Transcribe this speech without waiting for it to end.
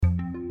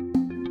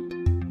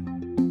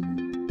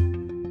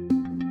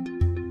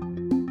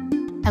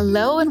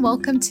Hello and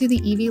welcome to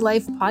the EV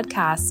Life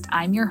podcast.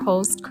 I'm your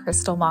host,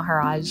 Crystal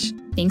Maharaj.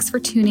 Thanks for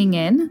tuning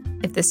in.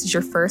 If this is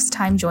your first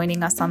time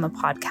joining us on the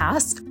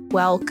podcast,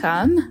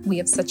 welcome. We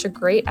have such a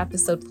great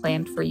episode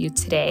planned for you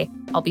today.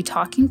 I'll be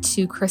talking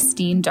to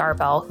Christine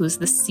Darbell, who's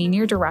the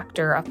Senior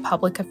Director of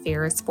Public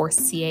Affairs for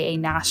CAA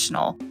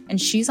National,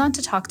 and she's on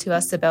to talk to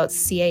us about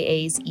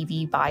CAA's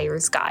EV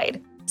Buyer's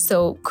Guide.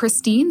 So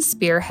Christine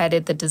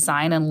spearheaded the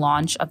design and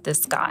launch of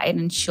this guide,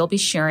 and she'll be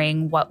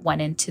sharing what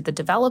went into the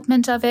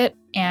development of it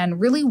and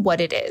really what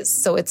it is.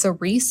 So it's a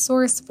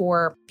resource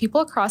for people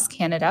across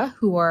Canada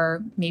who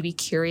are maybe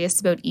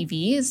curious about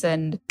EVs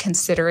and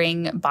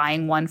considering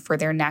buying one for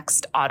their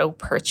next auto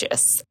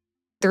purchase.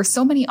 There's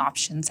so many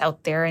options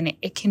out there, and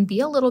it can be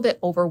a little bit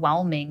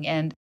overwhelming,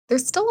 and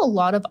there's still a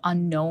lot of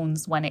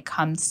unknowns when it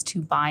comes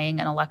to buying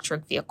an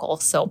electric vehicle.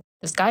 So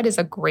this guide is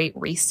a great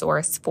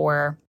resource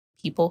for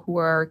people who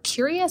are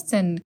curious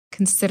and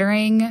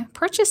considering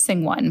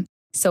purchasing one.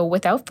 So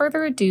without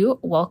further ado,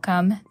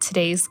 welcome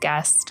today's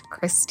guest,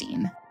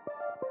 Christine.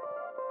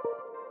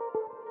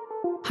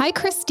 Hi,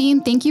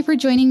 Christine. Thank you for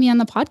joining me on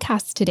the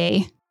podcast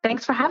today.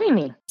 Thanks for having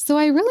me. So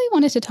I really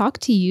wanted to talk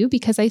to you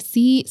because I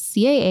see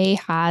CAA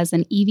has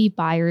an EV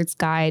buyer's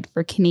guide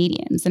for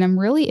Canadians, and I'm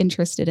really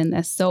interested in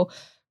this. So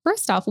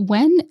first off,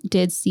 when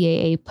did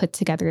CAA put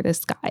together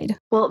this guide?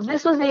 Well,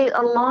 this was a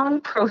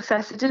long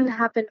process. It didn't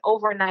happen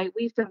overnight.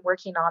 We've been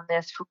working on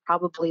this for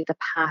probably the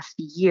past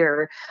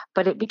year,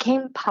 but it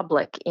became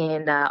public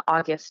in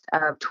August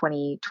of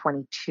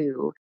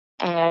 2022.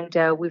 And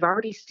we've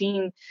already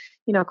seen,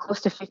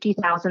 close to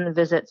 50,000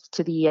 visits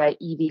to the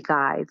EV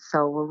guide.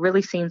 So we're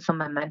really seeing some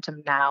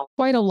momentum now.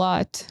 Quite a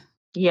lot.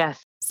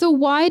 Yes. So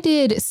why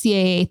did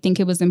CAA think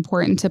it was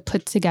important to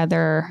put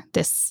together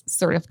this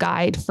sort of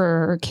guide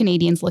for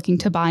Canadians looking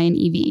to buy an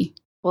EV?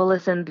 Well,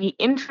 listen, the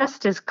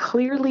interest is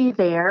clearly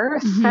there.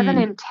 7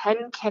 in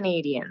 10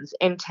 Canadians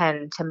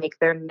intend to make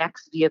their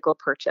next vehicle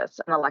purchase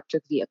an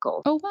electric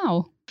vehicle. Oh,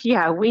 wow.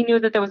 Yeah, we knew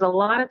that there was a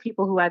lot of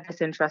people who had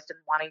this interest in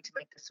wanting to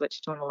make the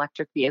switch to an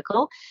electric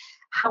vehicle.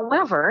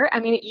 However,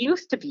 it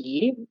used to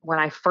be when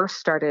I first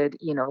started,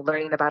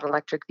 learning about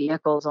electric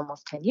vehicles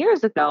almost 10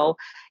 years ago,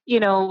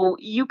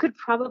 you could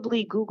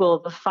probably Google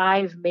the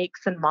 5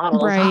 makes and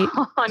models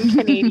on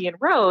Canadian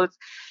roads.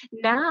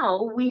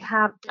 Now we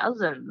have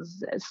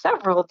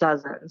several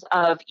dozens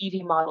of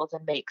EV models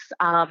and makes.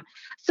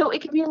 So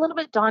it can be a little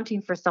bit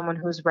daunting for someone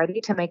who's ready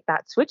to make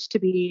that switch to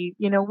be,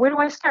 where do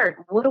I start?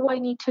 What do I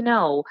need to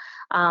know?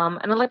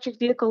 An electric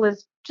vehicle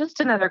is just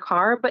another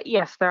car, but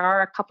yes, there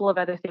are a couple of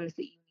other things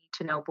that you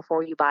to know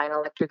before you buy an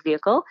electric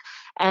vehicle.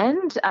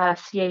 And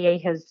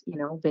CAA has,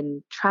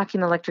 been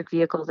tracking electric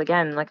vehicles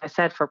again, like I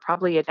said, for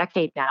probably a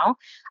decade now.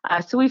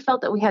 So we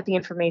felt that we had the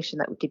information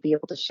that we could be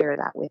able to share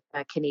that with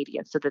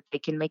Canadians so that they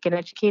can make an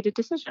educated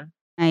decision.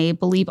 I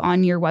believe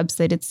on your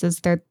website, it says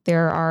that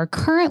there are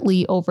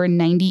currently over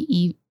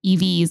 90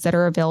 EVs that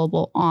are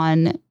available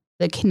on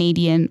the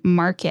Canadian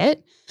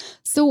market.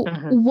 So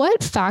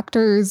what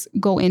factors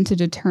go into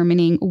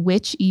determining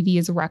which EV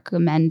is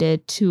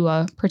recommended to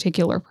a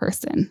particular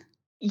person?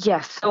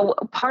 Yes. So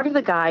part of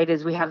the guide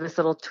is we have this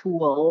little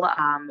tool,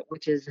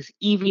 which is this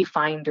EV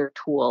Finder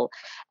tool.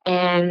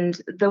 And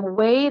the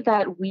way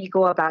that we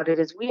go about it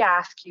is we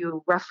ask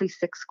you roughly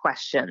 6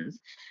 questions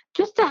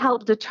just to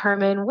help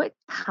determine what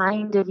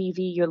kind of EV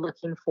you're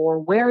looking for,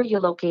 where are you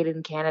located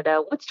in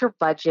Canada, what's your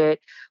budget,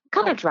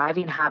 what kind of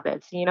driving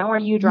habits, are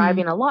you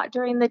driving a lot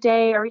during the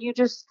day? Are you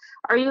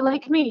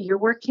like me? You're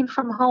working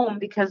from home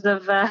because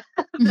of the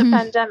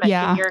pandemic,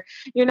 and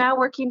you're now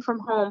working from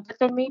home, but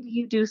then maybe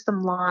you do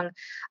some long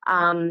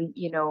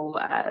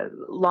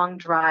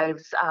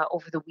drives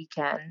over the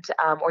weekend,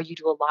 or you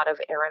do a lot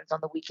of errands on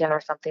the weekend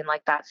or something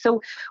like that.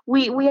 So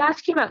we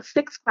ask you about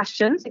 6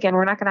 questions. Again,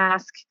 we're not going to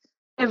ask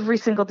every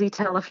single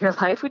detail of your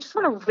life. We just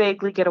want to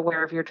vaguely get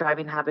aware of your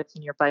driving habits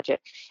and your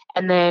budget.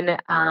 And then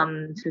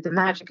through the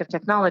magic of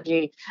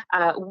technology,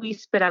 we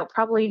spit out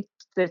probably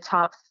the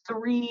top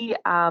 3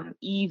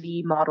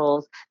 EV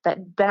models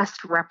that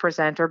best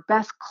represent or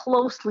best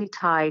closely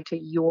tie to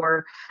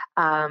your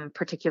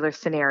particular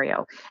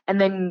scenario.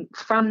 And then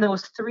from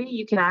those 3,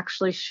 you can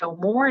actually show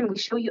more, and we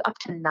show you up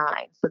to 9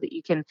 so that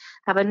you can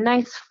have a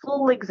nice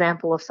full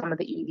example of some of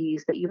the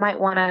EVs that you might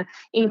want to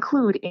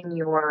include in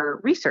your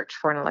research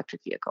for an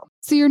electric vehicle.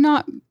 So you're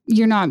not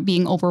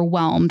being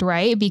overwhelmed,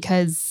 right?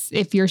 Because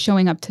if you're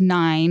showing up to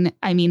 9,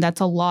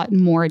 that's a lot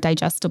more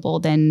digestible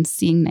than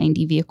seeing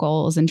 90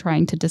 vehicles and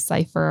trying to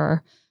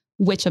decipher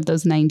which of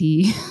those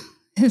 90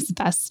 is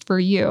best for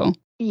you.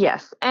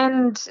 Yes.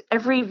 And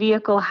every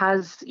vehicle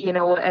has,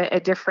 a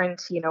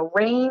different,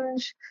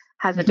 range,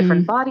 has a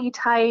different body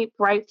type,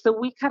 right? So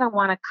we kind of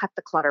want to cut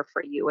the clutter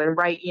for you and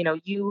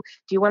do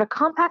you want a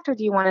compact or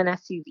do you want an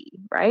SUV,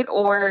 right?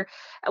 Or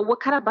what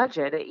kind of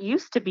budget? It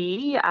used to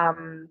be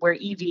where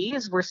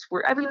EVs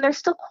were, I mean, they're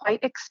still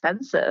quite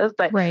expensive,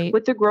 but Right.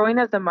 with the growing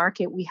of the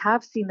market, we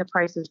have seen the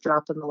prices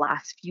drop in the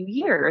last few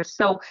years.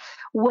 So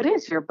what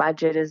is your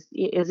budget? Is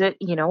it,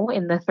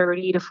 in the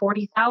 30 to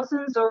 40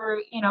 thousands, or,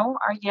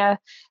 are you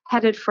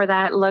headed for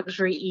that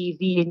luxury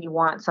EV and you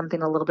want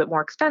something a little bit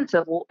more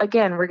expensive? Well,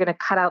 again, we're going to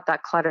cut out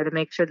that clutter to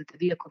make sure that the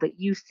vehicle that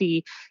you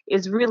see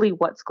is really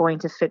what's going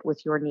to fit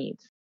with your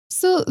needs.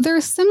 So there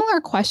are similar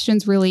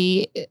questions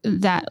really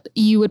that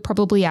you would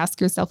probably ask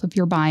yourself if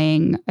you're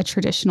buying a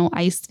traditional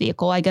ICE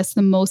vehicle. I guess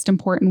the most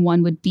important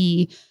one would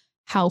be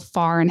how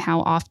far and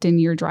how often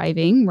you're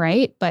driving,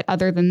 right? But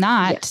other than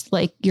that, Yes.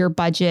 like your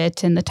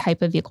budget and the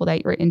type of vehicle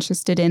that you're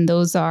interested in,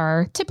 those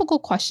are typical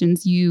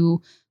questions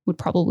you would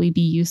probably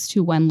be used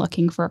to when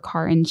looking for a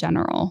car in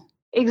general.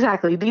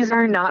 Exactly. These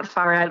are not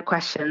far out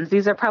questions.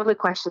 These are probably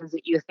questions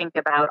that you think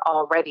about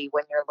already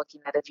when you're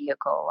looking at a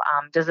vehicle.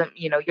 Doesn't,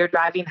 your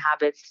driving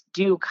habits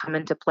do come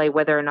into play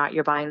whether or not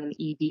you're buying an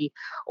EV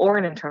or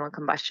an internal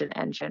combustion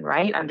engine,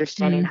 right?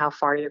 Understanding how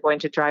far you're going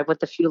to drive, what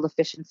the fuel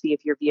efficiency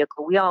of your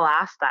vehicle. We all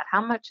ask that.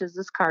 How much is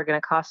this car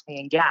going to cost me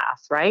in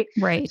gas, right?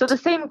 Right. So the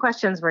same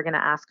questions we're going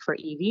to ask for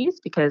EVs,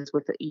 because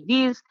with the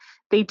EVs,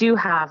 they do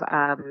have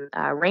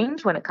a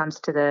range when it comes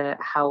to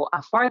how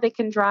far they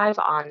can drive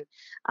on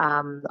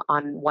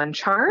one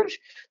charge.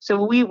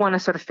 So we want to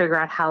sort of figure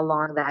out how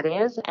long that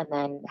is and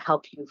then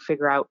help you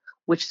figure out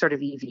which sort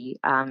of EV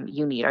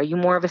you need. Are you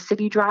more of a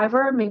city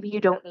driver? Maybe you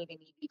don't need an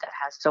EV that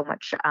has so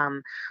much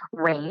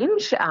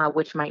range,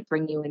 which might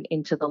bring you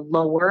into the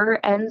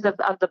lower ends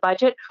of the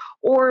budget.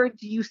 Or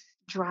do you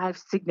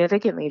drive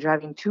significantly,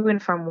 driving to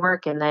and from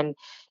work, and then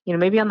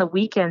maybe on the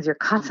weekends you're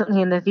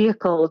constantly in the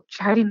vehicle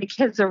driving the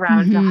kids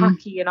around to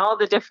hockey and all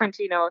the different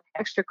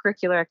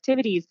extracurricular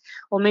activities?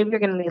 Well, maybe you're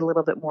going to need a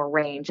little bit more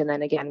range, and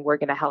then again we're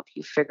going to help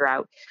you figure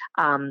out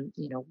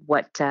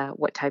what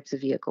types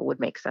of vehicle would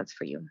make sense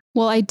for you.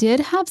 Well, I did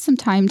have some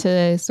time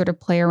to sort of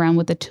play around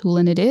with the tool,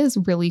 and it is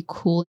really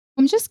cool.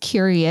 I'm just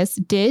curious,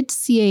 did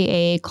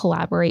CAA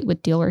collaborate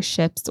with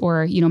dealerships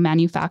or,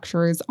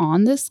 manufacturers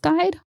on this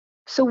guide?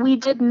 So we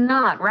did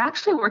not. We're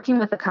actually working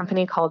with a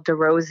company called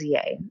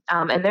DesRosiers,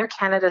 and they're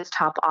Canada's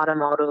top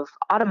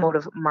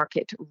automotive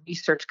market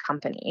research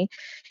company.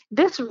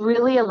 This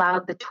really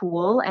allowed the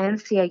tool and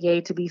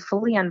CAA to be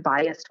fully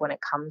unbiased when it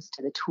comes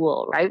to the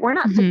tool, right? We're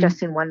not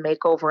suggesting one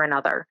make over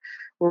another.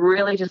 We're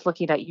really just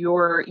looking at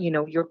your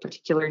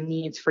particular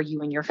needs for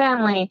you and your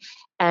family,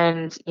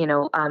 and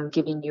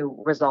giving you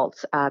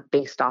results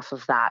based off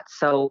of that.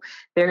 So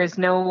there is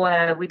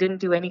no, we didn't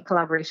do any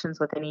collaborations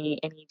with any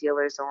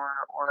dealers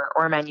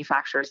or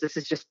manufacturers. This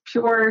is just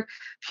pure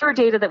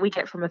data that we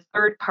get from a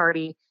third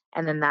party,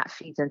 and then that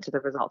feeds into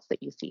the results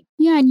that you see.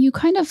 Yeah, and you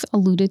kind of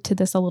alluded to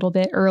this a little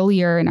bit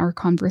earlier in our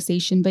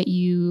conversation, but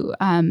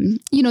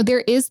there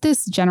is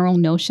this general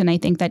notion, I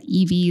think, that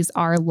EVs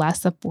are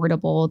less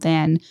affordable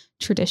than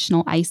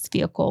traditional ICE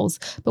vehicles.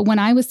 But when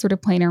I was sort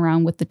of playing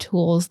around with the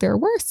tools, there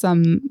were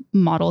some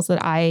models that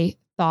I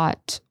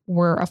thought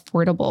were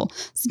affordable.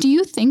 So do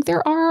you think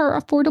there are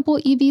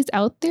affordable EVs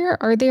out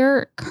there? Are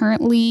there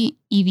currently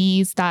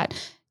EVs that,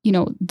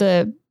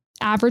 the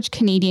average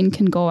Canadian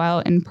can go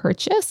out and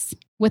purchase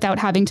without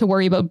having to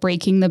worry about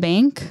breaking the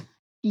bank?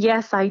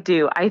 Yes, I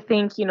do. I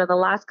think, the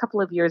last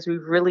couple of years,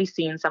 we've really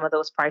seen some of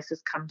those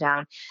prices come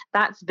down.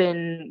 That's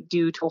been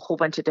due to a whole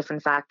bunch of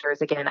different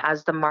factors. Again,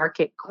 as the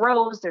market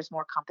grows, there's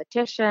more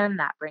competition.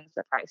 That brings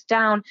the price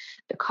down.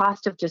 The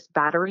cost of just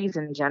batteries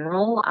in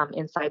general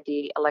inside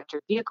the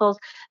electric vehicles,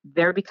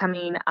 they're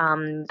becoming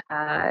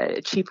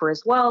cheaper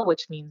as well,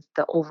 which means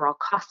the overall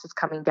cost is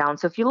coming down.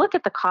 So if you look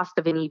at the cost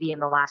of an EV in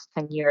the last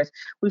 10 years,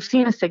 we've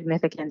seen a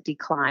significant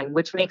decline,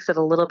 which makes it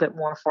a little bit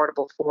more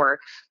affordable for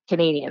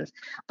Canadians.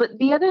 But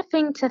the other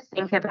thing to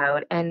think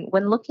about, and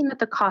when looking at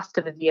the cost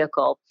of a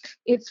vehicle,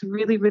 it's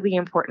really, really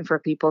important for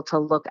people to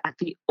look at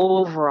the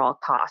overall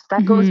cost.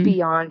 That goes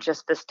beyond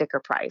just the sticker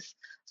price.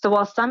 So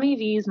while some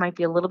EVs might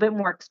be a little bit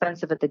more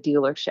expensive at the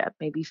dealership,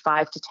 maybe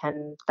 $5,000 to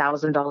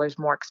 $10,000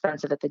 more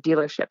expensive at the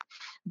dealership,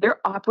 their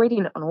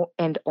operating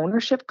and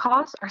ownership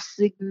costs are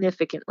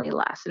significantly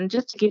less. And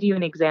just to give you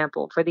an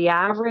example, for the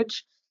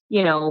average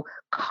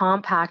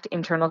compact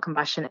internal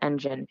combustion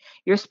engine,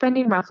 you're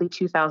spending roughly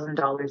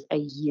 $2,000 a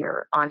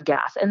year on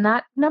gas. And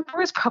that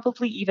number is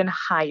probably even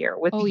higher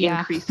with the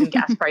increase in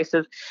gas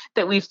prices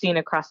that we've seen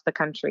across the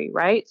country,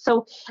 right?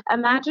 So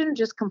imagine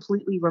just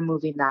completely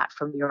removing that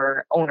from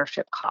your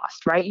ownership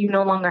cost, right? You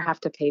no longer have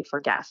to pay for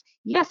gas.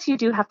 Yes, you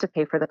do have to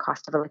pay for the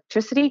cost of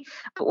electricity,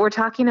 but we're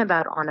talking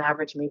about on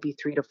average maybe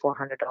 $300 to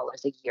 $400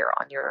 a year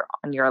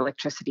on your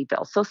electricity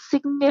bill. So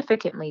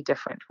significantly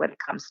different when it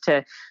comes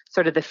to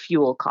sort of the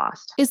fuel cost.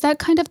 Is that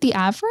kind of the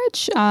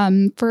average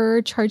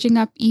for charging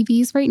up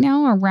EVs right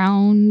now,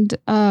 around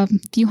a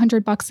few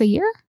 $100 a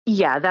year?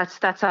 Yeah,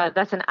 that's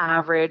an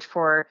average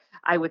for,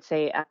 I would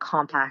say, a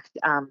compact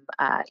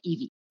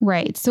EV.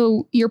 Right.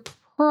 So you're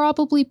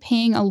probably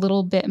paying a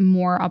little bit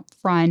more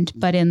upfront,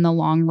 but in the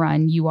long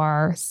run, you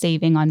are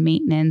saving on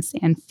maintenance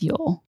and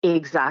fuel.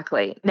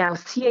 Exactly. Now,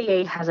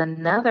 CAA has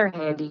another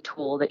handy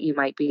tool that you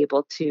might be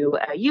able to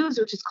use,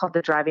 which is called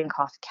the driving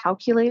cost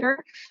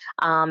calculator.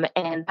 And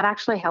that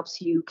actually helps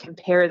you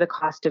compare the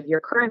cost of your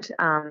current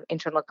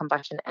internal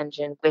combustion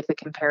engine with a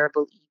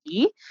comparable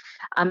EV.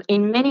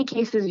 In many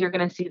cases, you're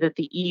going to see that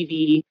the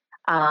EV,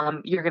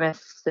 you're going to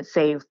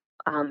save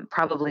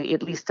probably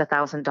at least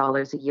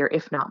 $1,000 a year,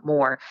 if not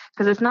more,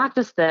 because it's not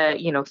just the,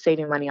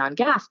 saving money on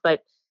gas,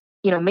 but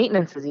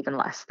maintenance is even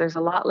less. There's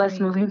a lot less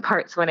moving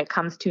parts when it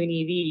comes to an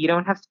EV. You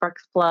don't have spark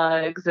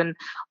plugs and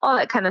all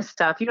that kind of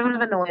stuff. You don't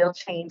have an oil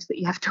change that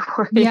you have to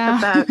worry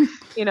about.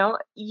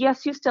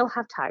 Yes, you still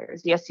have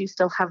tires. Yes, you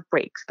still have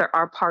brakes. There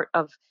are part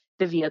of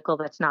the vehicle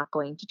that's not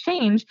going to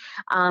change.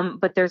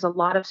 But there's a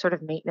lot of sort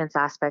of maintenance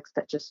aspects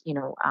that just,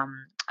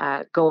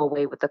 go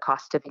away with the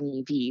cost of an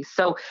EV.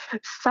 So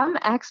some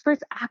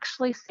experts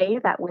actually say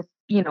that with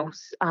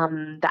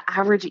the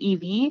average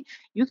EV,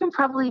 you can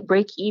probably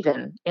break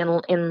even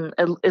in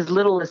as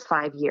little as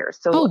 5 years.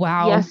 So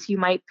yes, you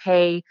might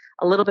pay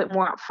a little bit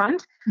more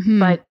upfront,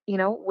 but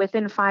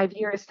within 5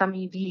 years, some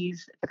EVs,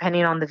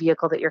 depending on the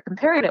vehicle that you're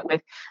comparing it with,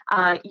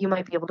 you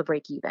might be able to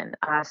break even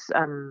a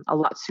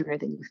lot sooner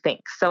than you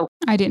think. So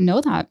I didn't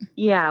know that.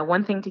 Yeah,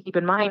 one thing to keep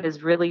in mind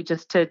is really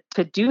just to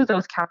do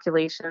those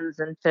calculations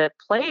and to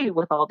play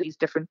with all these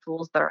different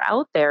tools that are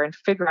out there and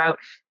figure out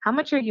how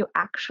much are you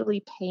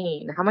actually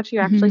paying? How much are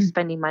you actually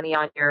spending money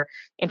on your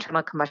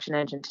internal combustion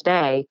engine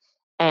today?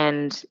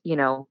 And,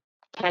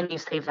 can you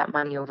save that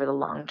money over the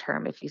long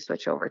term if you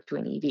switch over to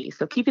an EV?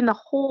 So keeping the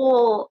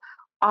whole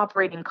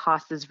operating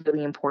cost is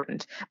really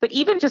important. But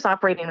even just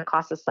operating the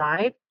cost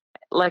aside,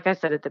 like I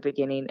said at the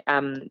beginning,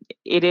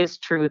 it is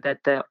true that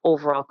the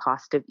overall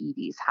cost of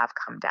EVs have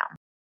come down.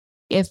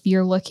 If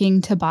you're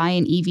looking to buy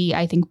an EV,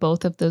 I think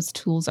both of those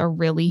tools are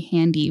really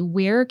handy.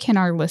 Where can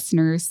our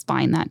listeners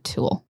find that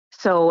tool?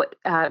 So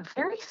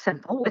very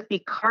simple. With the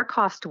Car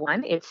Cost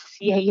one, it's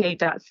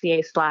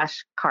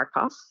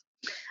caa.ca/carcosts.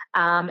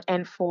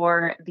 And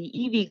for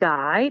the EV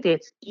guide,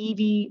 it's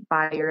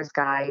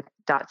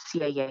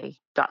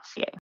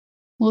evbuyersguide.caa.ca.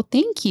 Well,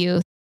 thank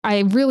you.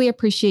 I really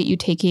appreciate you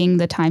taking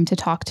the time to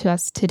talk to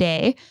us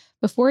today.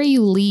 Before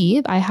you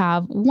leave, I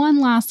have one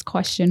last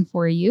question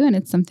for you, and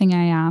it's something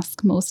I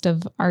ask most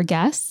of our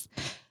guests.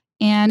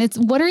 And it's,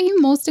 what are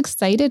you most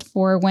excited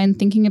for when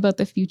thinking about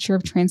the future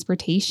of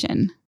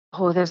transportation?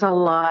 Oh, there's a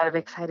lot of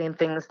exciting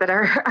things that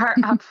are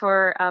up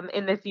for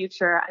in the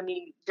future. I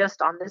mean,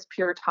 just on this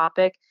pure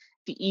topic,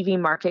 the EV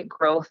market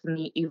growth and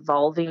the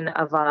evolving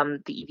of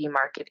the EV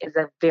market is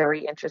a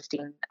very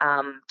interesting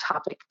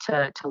topic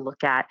to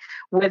look at.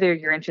 Whether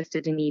you're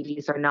interested in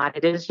EVs or not,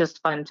 it is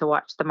just fun to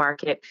watch the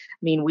market.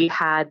 I mean, we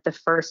had the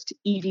first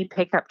EV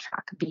pickup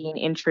truck being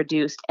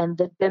introduced, and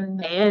the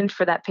demand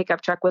for that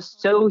pickup truck was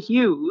so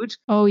huge.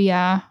 Oh,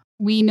 yeah.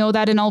 We know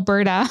that in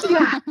Alberta.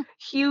 Yeah,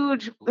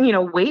 huge,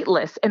 wait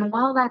list. And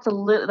while that's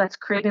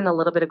creating a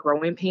little bit of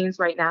growing pains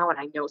right now, and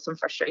I know some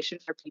frustration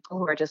for people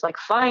who are just like,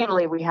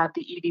 finally, we have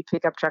the EV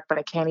pickup truck, but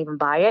I can't even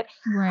buy it.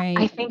 Right.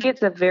 I think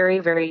it's a very,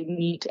 very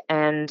neat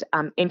and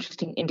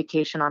interesting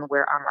indication on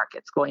where our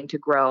market's going to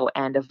grow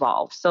and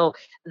evolve. So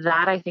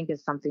that I think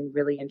is something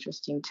really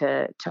interesting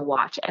to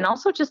watch. And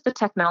also just the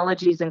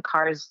technologies in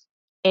cars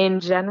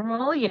in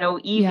general,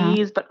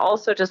 EVs, but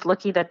also just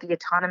looking at the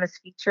autonomous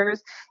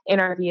features in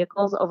our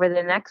vehicles over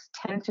the next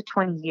 10 to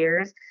 20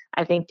 years,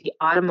 I think the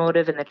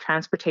automotive and the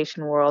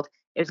transportation world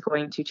is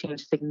going to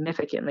change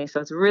significantly.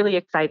 So it's really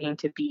exciting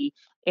to be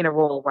in a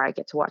role where I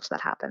get to watch that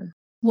happen.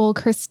 Well,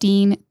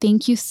 Christine,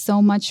 thank you so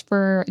much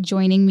for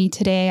joining me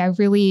today. I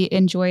really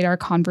enjoyed our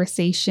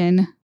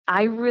conversation.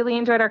 I really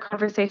enjoyed our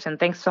conversation.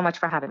 Thanks so much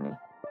for having me.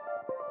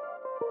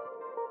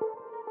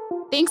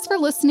 Thanks for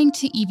listening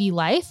to EV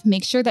Life.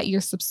 Make sure that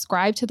you're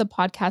subscribed to the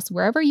podcast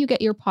wherever you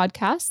get your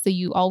podcasts so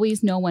you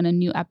always know when a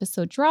new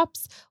episode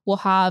drops. We'll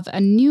have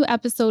a new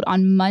episode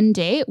on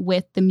Monday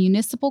with the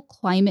Municipal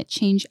Climate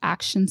Change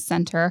Action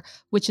Center,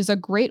 which is a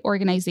great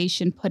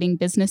organization putting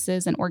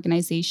businesses and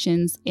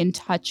organizations in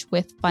touch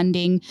with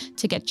funding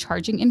to get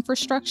charging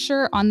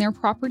infrastructure on their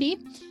property.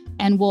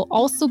 And we'll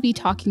also be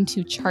talking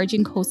to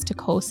Charging Coast to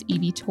Coast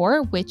EV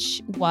Tour,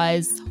 which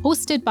was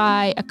hosted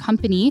by a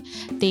company.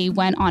 They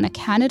went on a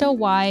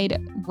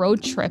Canada-wide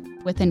road trip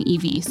with an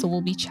EV. So we'll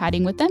be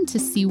chatting with them to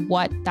see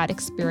what that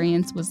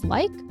experience was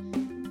like.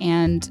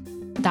 And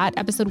that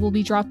episode will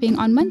be dropping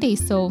on Monday.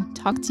 So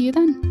talk to you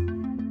then.